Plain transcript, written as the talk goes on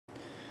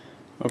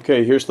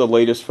Okay, here's the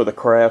latest for the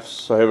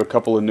crafts. I have a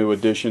couple of new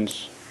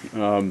additions.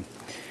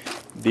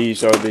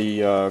 These are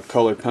the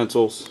colored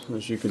pencils,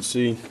 as you can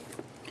see.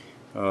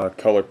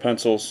 Colored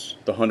pencils,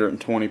 the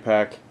 120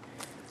 pack,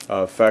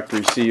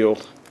 factory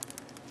sealed,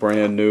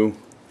 brand new.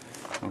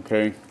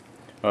 Okay,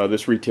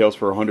 this retails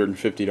for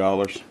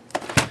 $150.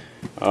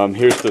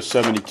 Here's the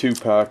 72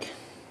 pack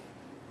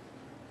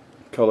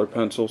color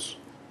pencils.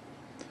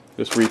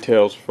 This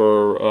retails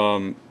for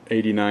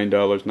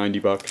 $89, 90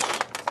 bucks.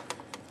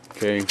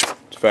 Okay,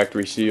 it's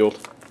factory sealed,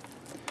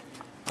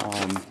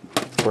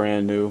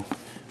 brand new.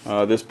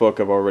 This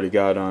book I've already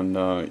got on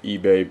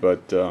eBay,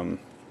 but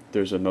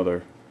there's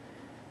another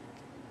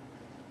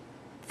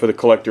for the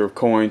collector of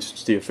coins.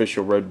 It's the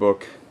official red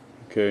book.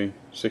 Okay,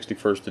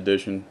 61st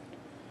edition.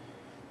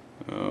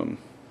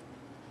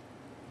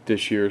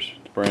 This year's,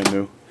 it's brand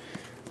new.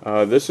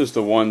 This is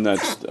the one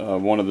that's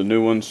one of the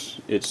new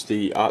ones. It's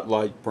the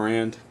OttLite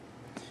brand.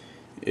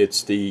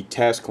 It's the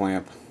task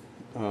lamp.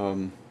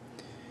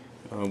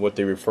 What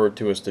they refer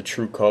to as the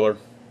true color.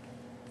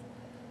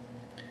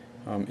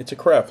 It's a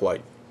craft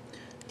light.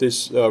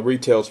 This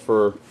retails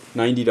for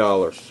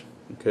 $90.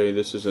 Okay,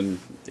 this is an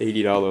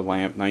 $80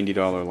 lamp,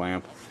 $90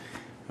 lamp,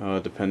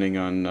 depending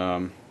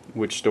on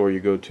which store you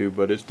go to,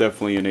 but it's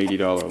definitely an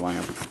 $80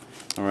 lamp.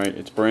 Alright,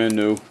 it's brand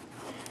new.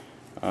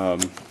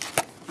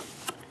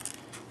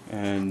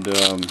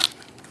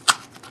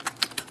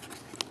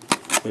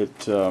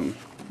 It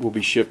will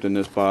be shipped in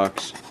this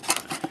box.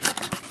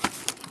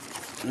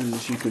 And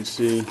as you can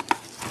see,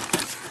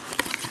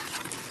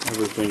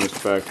 everything is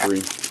factory.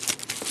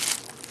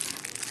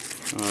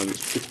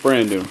 It's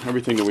brand new.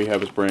 Everything that we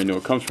have is brand new.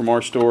 It comes from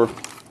our store,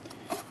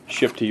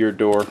 shipped to your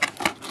door,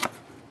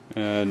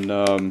 and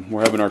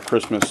we're having our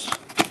Christmas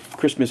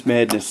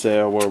Madness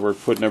sale where we're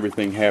putting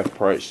everything half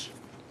price.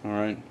 All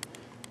right,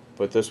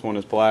 but this one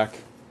is black.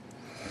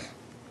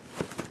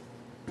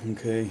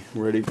 Okay,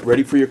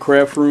 ready for your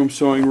craft room,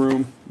 sewing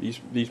room.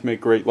 These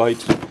make great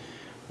lights.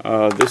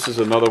 This is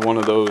another one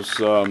of those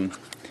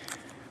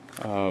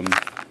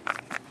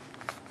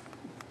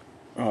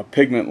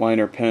pigment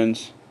liner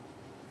pens.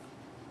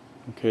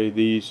 Okay,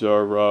 these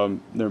are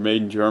they're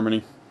made in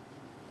Germany,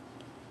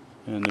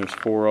 and there's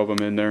 4 of them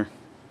in there.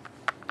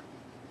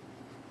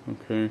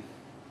 Okay,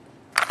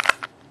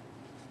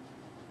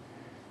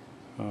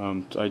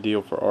 it's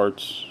ideal for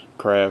arts,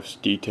 crafts,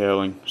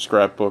 detailing,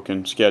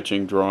 scrapbooking,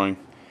 sketching, drawing.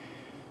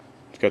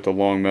 It's got the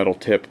long metal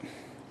tip.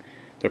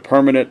 They're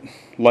permanent,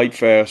 light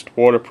fast,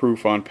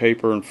 waterproof on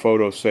paper, and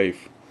photo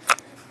safe.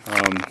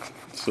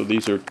 So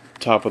these are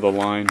top of the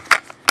line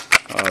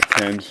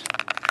pens.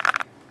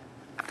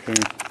 Okay,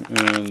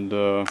 and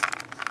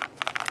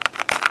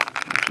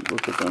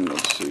look at them.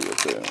 Let's see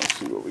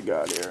what we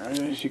got here.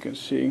 As you can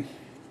see,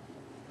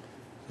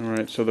 all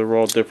right. So they're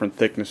all different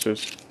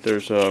thicknesses.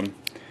 There's 0.7,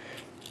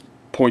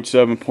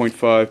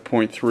 0.5,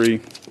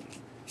 0.3.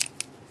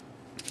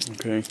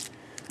 Okay,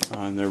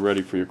 and they're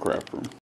ready for your craft room.